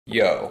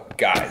Yo,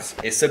 guys,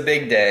 it's a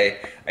big day.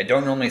 I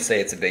don't normally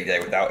say it's a big day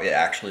without it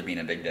actually being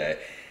a big day.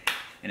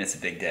 And it's a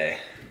big day.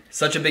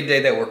 Such a big day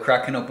that we're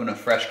cracking open a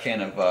fresh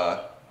can of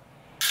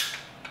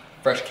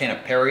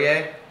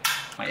Perrier.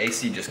 My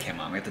AC just came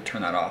on. We have to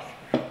turn that off.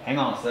 Hang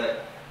on a sec.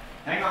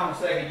 Hang on a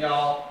second,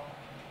 y'all.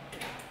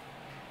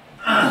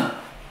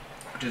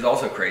 Which is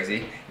also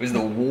crazy. It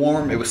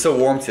was so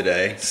warm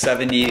today,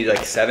 7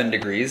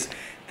 degrees,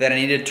 that I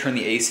needed to turn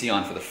the AC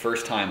on for the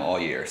first time all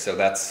year. So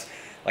that's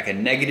like a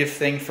negative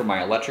thing for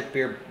my electric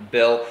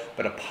bill,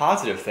 but a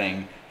positive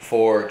thing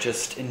for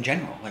just in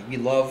general. Like we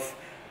love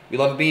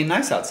being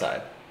nice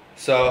outside.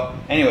 So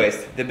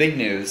anyways, the big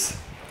news.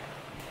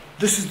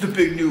 This is the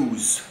big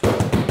news.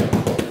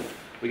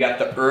 We got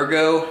the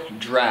Ergo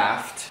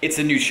Draft. It's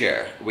a new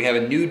chair. We have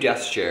a new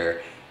desk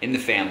chair in the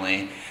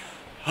family.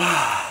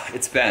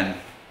 It's been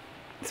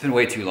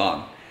way too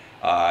long.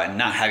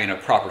 Not having a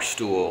proper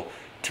stool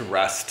to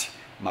rest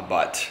my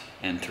butt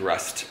and to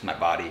rest my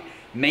body.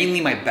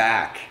 Mainly my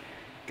back.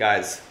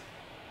 Guys,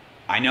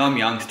 I know I'm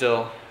young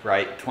still,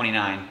 right?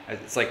 29,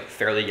 it's like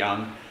fairly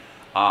young.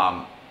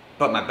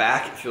 But my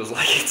back feels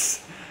like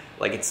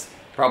it's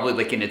probably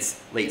like in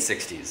its late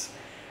 60s.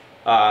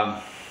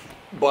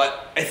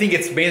 But I think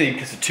it's mainly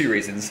because of two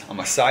reasons. I'm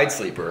a side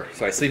sleeper,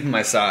 so I sleep on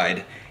my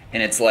side,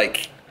 and it's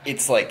like,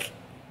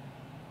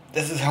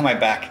 this is how my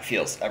back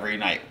feels every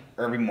night,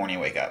 or every morning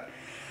I wake up.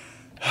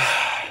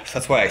 So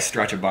that's why I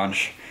stretch a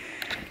bunch.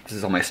 This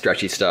is all my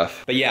stretchy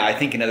stuff. But yeah, I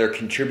think another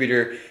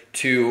contributor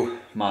to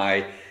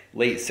my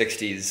late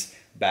 60s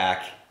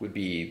back would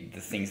be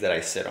the things that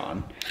I sit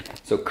on.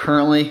 So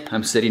currently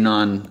I'm sitting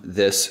on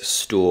this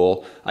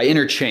stool. I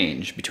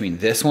interchange between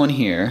this one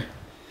here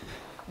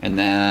and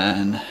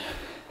then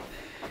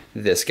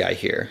this guy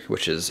here,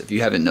 which is, if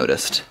you haven't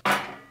noticed,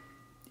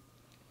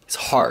 it's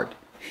hard.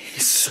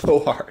 It's so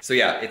hard. So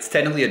yeah, it's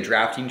technically a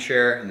drafting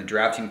chair, and the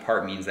drafting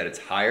part means that it's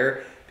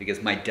higher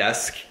because my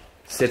desk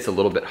sits a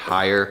little bit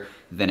higher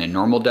than a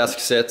normal desk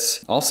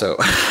sits. Also,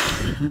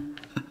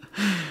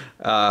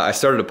 I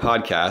started a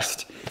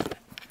podcast,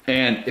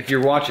 and if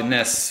you're watching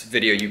this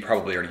video, you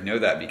probably already know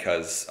that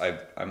because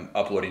I'm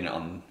uploading it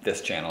on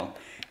this channel,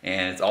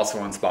 and it's also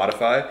on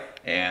Spotify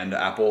and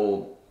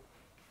Apple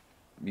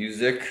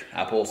Music,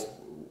 Apple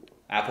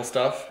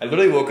stuff. I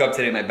literally woke up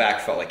today and my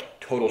back felt like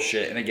total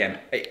shit. And again,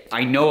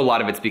 I know a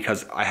lot of it's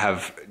because I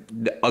have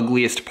the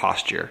ugliest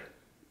posture.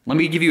 Let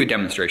me give you a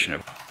demonstration of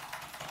it.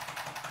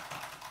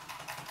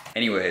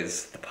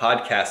 Anyways, the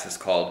podcast is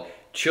called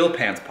Chill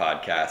Pants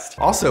Podcast.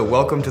 Also,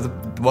 welcome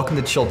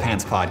to Chill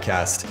Pants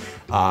Podcast,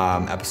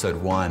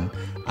 episode 1.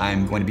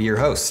 I'm going to be your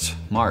host,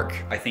 Mark.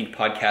 I think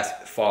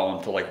podcasts fall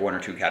into like one or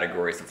two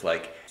categories. It's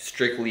like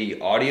strictly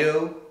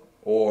audio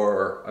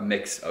or a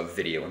mix of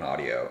video and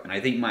audio. And I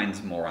think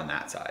mine's more on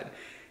that side.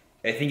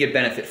 I think it'd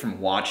benefit from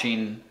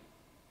watching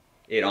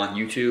it on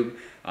YouTube,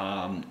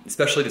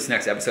 especially this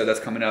next episode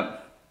that's coming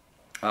up.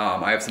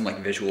 I have some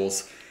like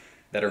visuals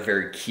that are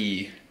very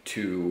key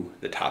to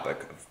the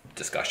topic of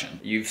discussion.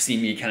 You've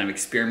seen me kind of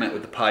experiment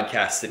with the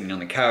podcast sitting on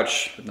the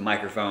couch with the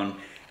microphone.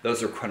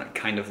 Those are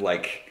kind of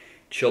like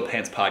Chill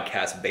Pants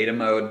Podcast beta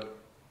mode.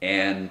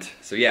 And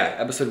so yeah,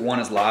 episode 1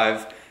 is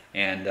live,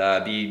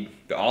 and be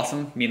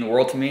awesome, mean the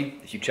world to me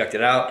if you checked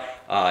it out.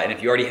 And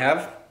if you already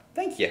have,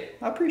 thank you,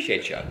 I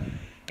appreciate you.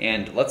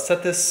 And let's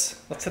set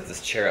this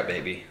chair up,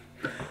 baby.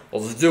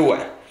 Let's do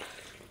it.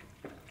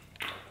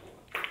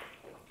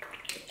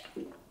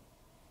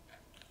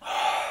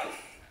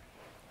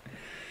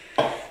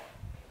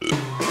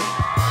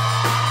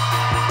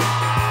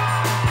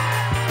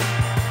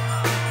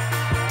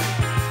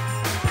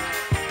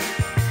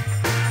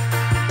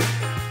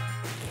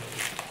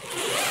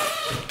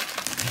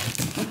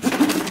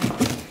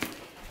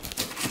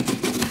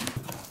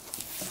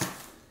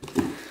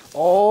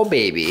 Oh,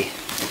 baby.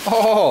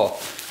 Oh,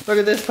 look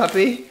at this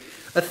puppy.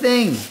 A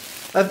thing.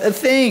 A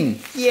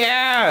thing.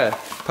 Yeah.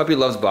 Puppy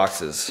loves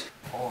boxes.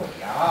 Oh,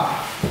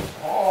 yeah.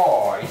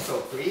 Oh, he's so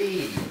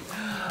pretty.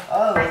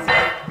 Oh, he's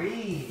so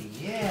pretty.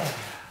 Yeah.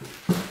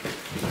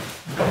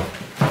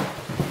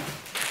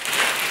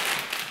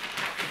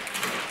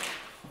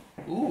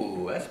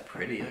 Ooh, that's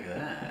pretty. Look at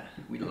that.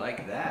 We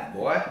like that,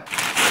 boy.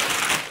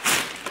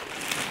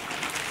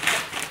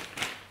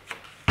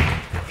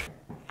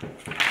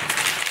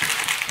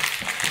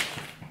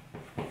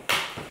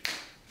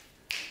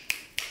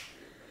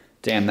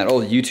 Damn, that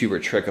old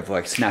YouTuber trick of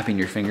like snapping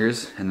your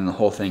fingers and then the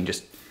whole thing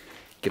just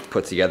gets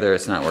put together,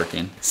 it's not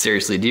working.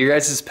 Seriously, do your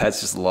guys'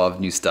 pets just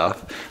love new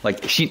stuff?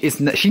 Like she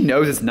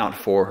knows it's not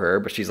for her,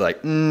 but she's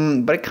like,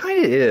 but it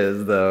kind of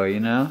is though, you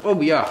know?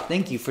 Oh yeah,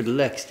 thank you for the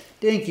licks.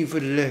 Thank you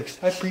for the licks.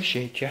 I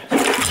appreciate you.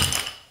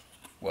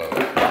 Whoa.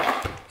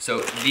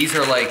 So these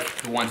are like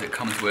the ones that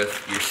comes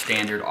with your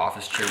standard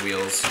office chair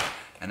wheels.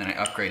 And then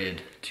I upgraded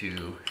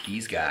to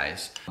these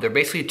guys. They're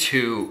basically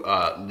to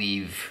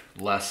leave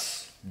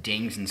less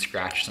dings and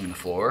scratches on the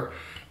floor,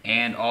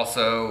 and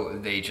also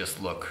they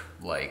just look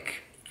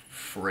like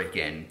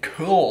freaking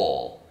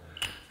cool.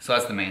 So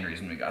that's the main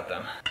reason we got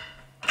them.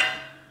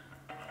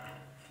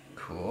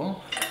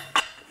 Cool.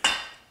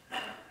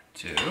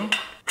 2.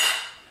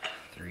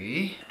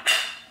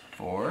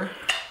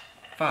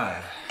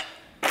 5.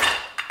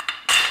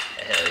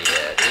 Hell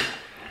yeah, dude.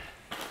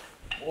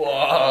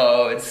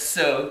 Whoa, it's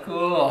so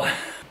cool.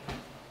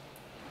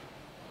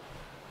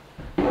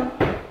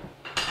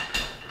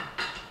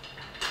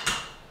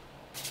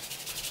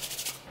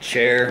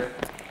 Chair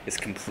is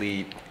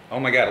complete.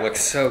 Oh my God, it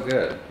looks so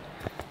good.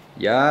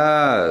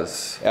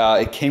 Yes.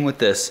 It came with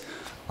this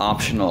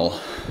optional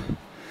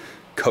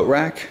coat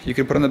rack you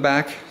can put on the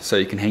back so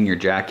you can hang your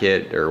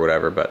jacket or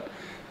whatever, but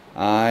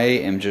I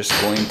am just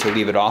going to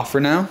leave it off for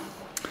now.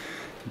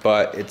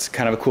 But it's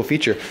kind of a cool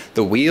feature.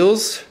 The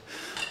wheels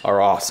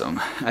are awesome.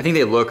 I think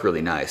they look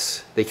really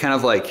nice. They kind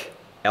of like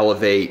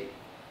elevate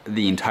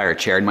the entire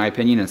chair in my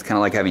opinion. It's kind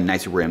of like having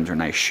nice rims or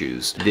nice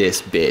shoes.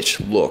 This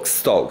bitch looks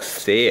so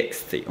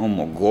sexy. Oh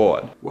my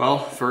God. Well,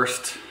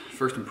 first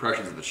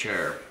impressions of the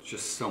chair, it's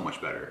just so much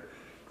better.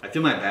 I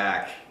feel my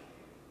back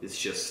is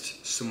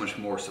just so much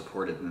more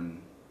supported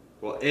than,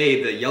 well,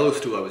 the yellow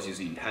stool I was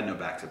using had no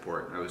back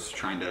support. I was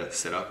trying to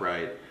sit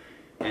upright.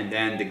 And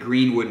then the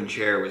green wooden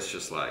chair was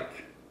just like,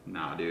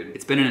 nah, dude.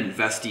 It's been an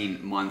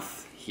investing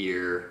month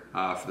here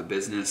for the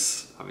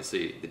business.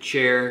 Obviously the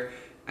chair,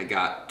 I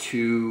got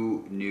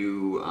 2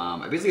 new,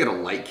 I basically got a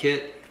light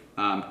kit,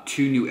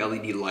 2 new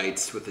LED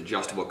lights with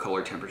adjustable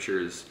color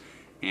temperatures.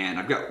 And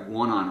I've got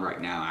one on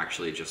right now,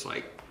 actually, just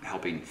like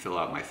helping fill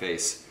out my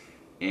face.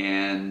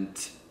 And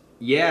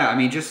yeah, I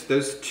mean, just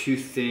those 2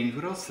 things.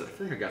 What else? I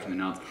feel like I got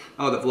something else.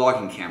 Oh, the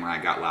vlogging camera I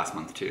got last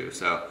month too.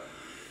 So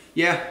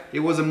yeah,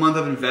 it was a month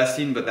of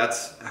investing, but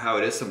that's how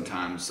it is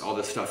sometimes. All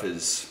this stuff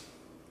is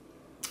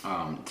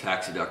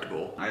tax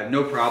deductible. I have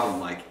no problem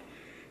like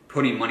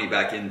putting money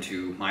back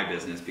into my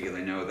business because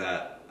I know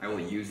that I will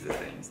use the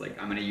things.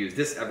 Like I'm gonna use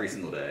this every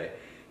single day.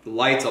 The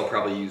lights I'll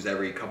probably use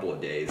every couple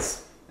of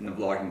days. And the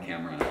vlogging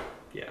camera,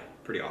 yeah,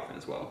 pretty often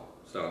as well.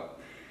 So,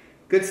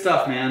 good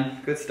stuff,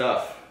 man, good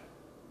stuff.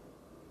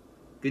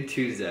 Good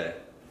Tuesday.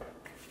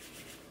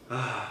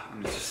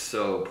 I'm just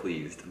so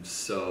pleased. I'm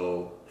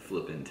so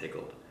flippin'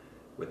 tickled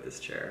with this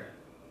chair.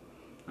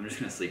 I'm just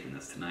gonna sleep in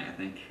this tonight, I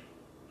think.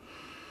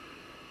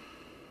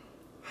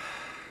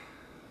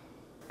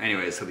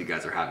 Anyways, hope you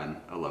guys are having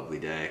a lovely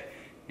day.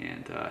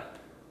 And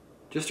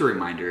just a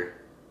reminder,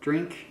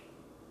 drink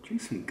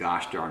some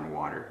gosh darn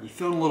water. You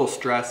feeling a little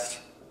stressed?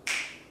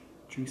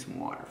 Drink some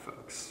water,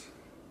 folks.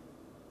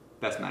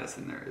 Best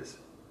medicine there is.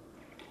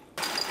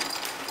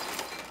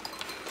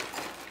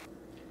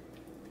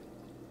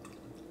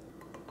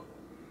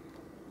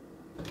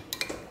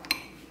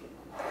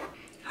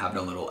 Having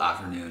a little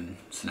afternoon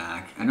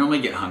snack. I normally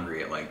get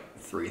hungry at like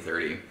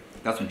 3:30.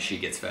 That's when she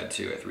gets fed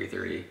too, at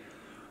 3:30.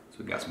 So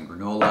we got some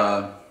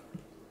granola,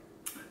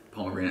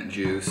 pomegranate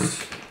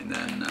juice, and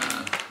then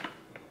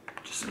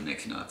just some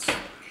mixed nuts.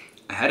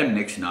 I had a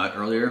mixed nut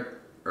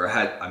earlier, or I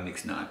had a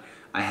mixed nut.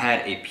 I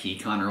had a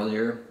pecan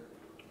earlier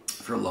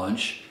for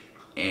lunch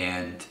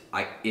and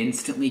I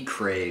instantly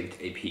craved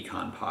a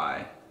pecan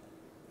pie.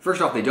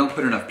 First off, they don't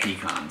put enough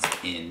pecans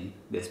in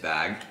this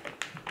bag.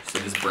 So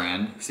this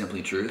brand,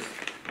 Simply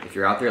Truth, if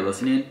you're out there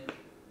listening,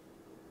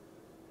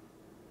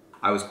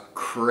 I was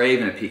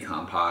craving a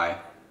pecan pie,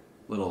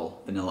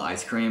 little vanilla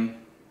ice cream.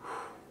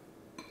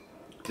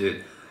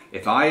 Dude,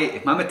 if my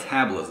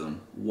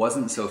metabolism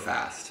wasn't so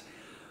fast,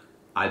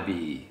 I'd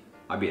be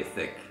a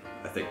thick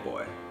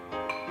boy.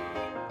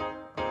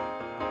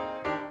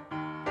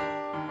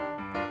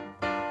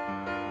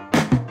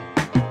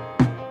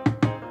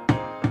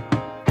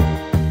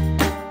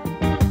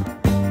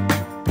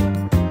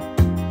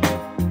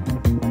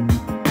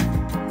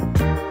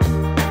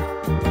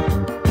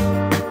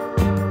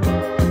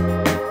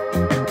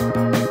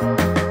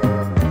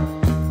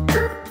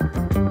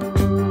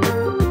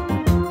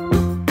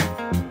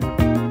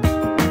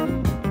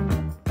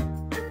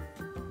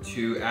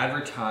 To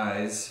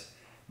advertise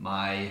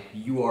my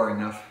You Are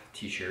Enough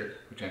t-shirt,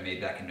 which I made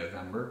back in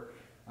November.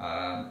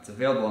 It's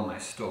available on my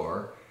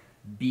store,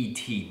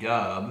 BT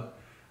Dub.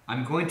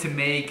 I'm going to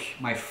make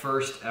my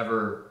first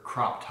ever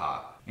crop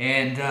top.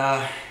 And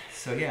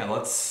so yeah,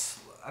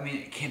 I mean,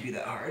 it can't be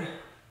that hard.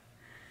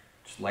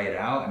 Just lay it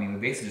out. I mean, you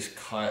basically just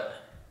cut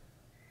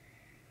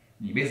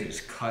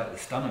the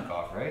stomach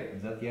off, right?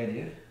 Is that the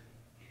idea?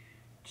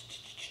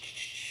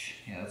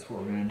 Yeah, that's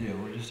what we're gonna do.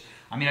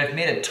 I mean, I've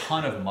made a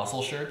ton of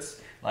muscle shirts.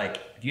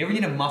 Like, if you ever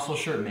need a muscle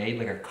shirt made,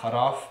 like a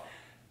cutoff,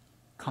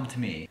 come to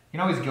me. You can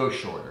always go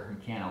shorter.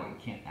 You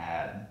can't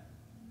add.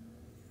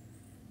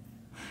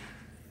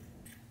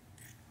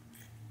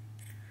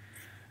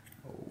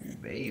 Oh,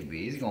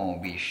 baby, he's gonna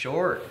be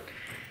short.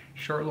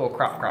 Short little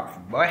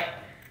crop, boy.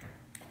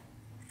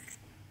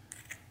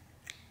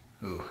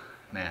 Ooh,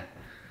 man.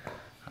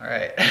 All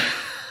right.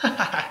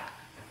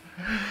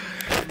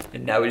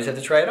 And now we just have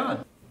to try it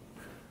on.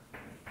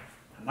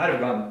 I might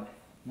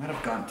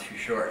have gone too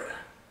short.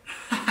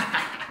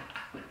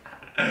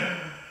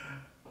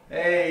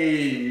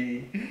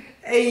 Hey!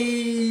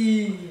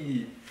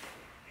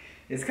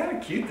 It's kind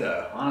of cute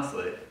though,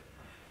 honestly.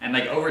 And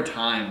like over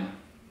time,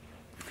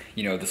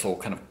 you know, this will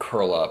kind of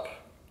curl up.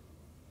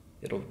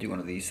 It'll do one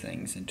of these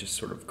things and just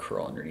sort of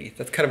curl underneath.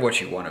 That's kind of what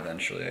you want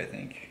eventually, I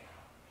think.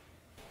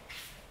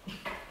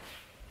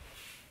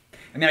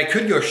 I mean, I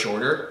could go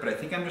shorter, but I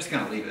think I'm just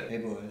gonna leave it. Hey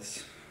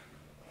boys,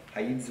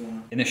 how you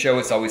doing? In the show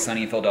It's Always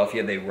Sunny in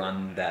Philadelphia, they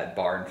run that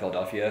bar in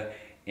Philadelphia,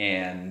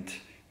 and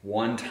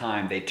one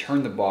time they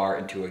turned the bar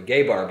into a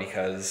gay bar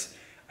because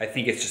I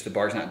think it's just the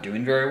bar's not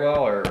doing very well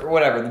or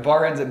whatever. The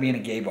bar ends up being a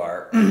gay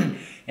bar.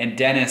 And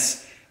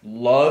Dennis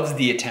loves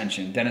the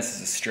attention. Dennis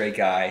is a straight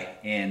guy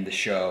in the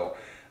show,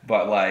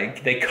 but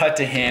like they cut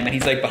to him and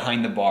he's like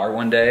behind the bar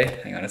one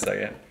day. Hang on a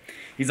second.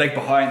 He's like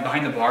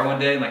behind the bar one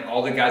day and like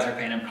all the guys are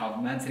paying him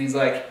compliments and he's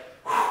like,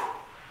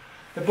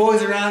 the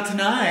boys are out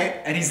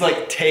tonight. And he's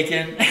like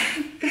taking,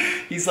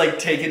 he's like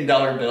taking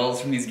dollar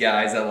bills from these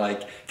guys that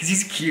like, cause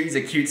he's cute, he's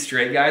a cute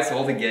straight guy. So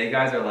all the gay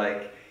guys are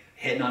like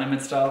hitting on him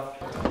and stuff.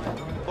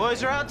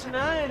 Boys are out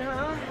tonight,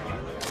 huh?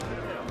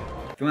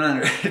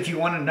 If you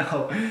want to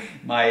know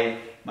my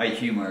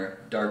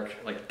humor, dark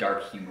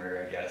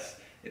humor, I guess,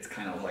 it's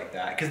kind of like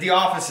that. Because The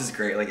Office is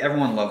great. Like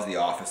everyone loves The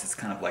Office. It's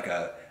kind of like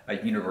a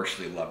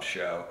universally loved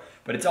show.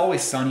 But It's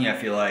Always Sunny, I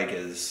feel like,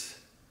 it's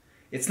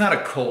not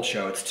a cult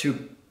show. It's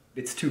too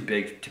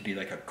big to be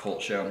like a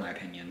cult show, in my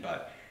opinion.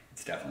 But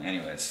it's definitely,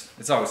 anyways,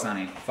 It's Always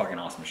Sunny, fucking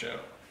awesome show.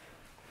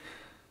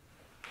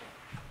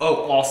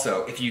 Oh,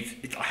 also, okay,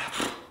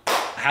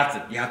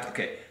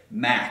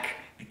 Mac,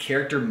 the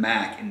character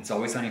Mac in It's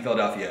Always Sunny in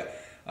Philadelphia.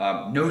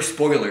 No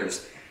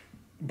spoilers,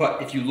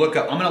 but if you look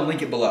up, I'm gonna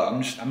link it below.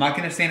 I'm not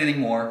gonna say anything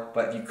more,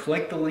 but if you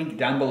click the link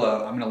down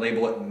below, I'm gonna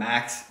label it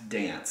Mac's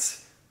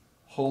Dance.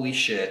 Holy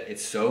shit,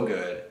 it's so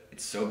good,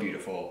 it's so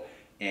beautiful,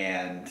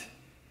 and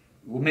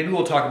maybe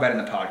we'll talk about it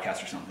in the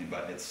podcast or something,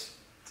 but it's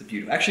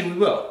beautiful. Actually,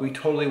 we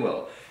totally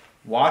will.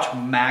 Watch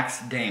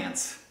Mac's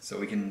Dance so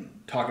we can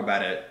talk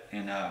about it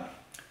in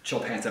Chill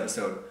Pants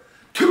episode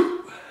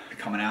 2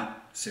 coming out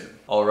soon.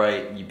 All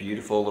right, you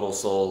beautiful little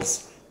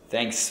souls.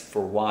 Thanks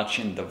for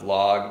watching the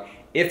vlog.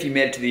 If you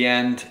made it to the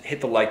end,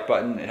 hit the like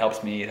button. It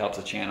helps me, it helps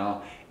the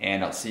channel.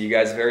 And I'll see you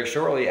guys very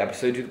shortly.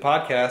 Episode 2 of the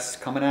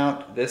podcast coming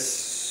out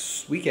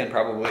this weekend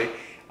probably.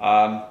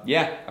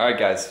 Yeah, all right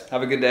guys,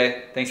 have a good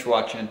day. Thanks for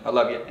watching. I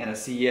love you, and I'll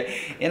see you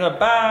in a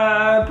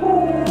bye.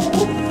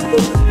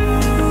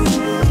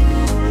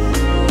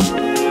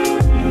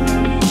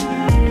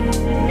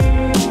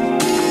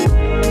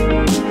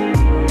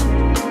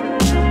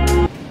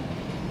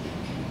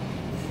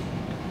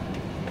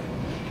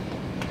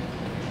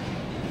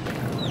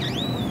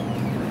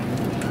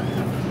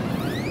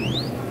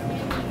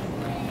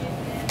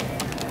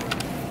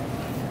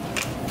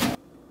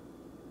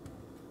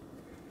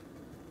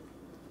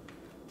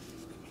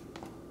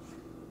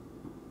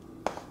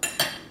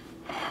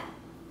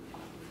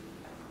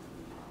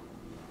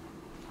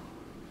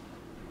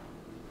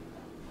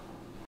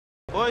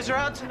 Boys are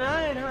out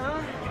tonight,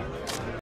 huh?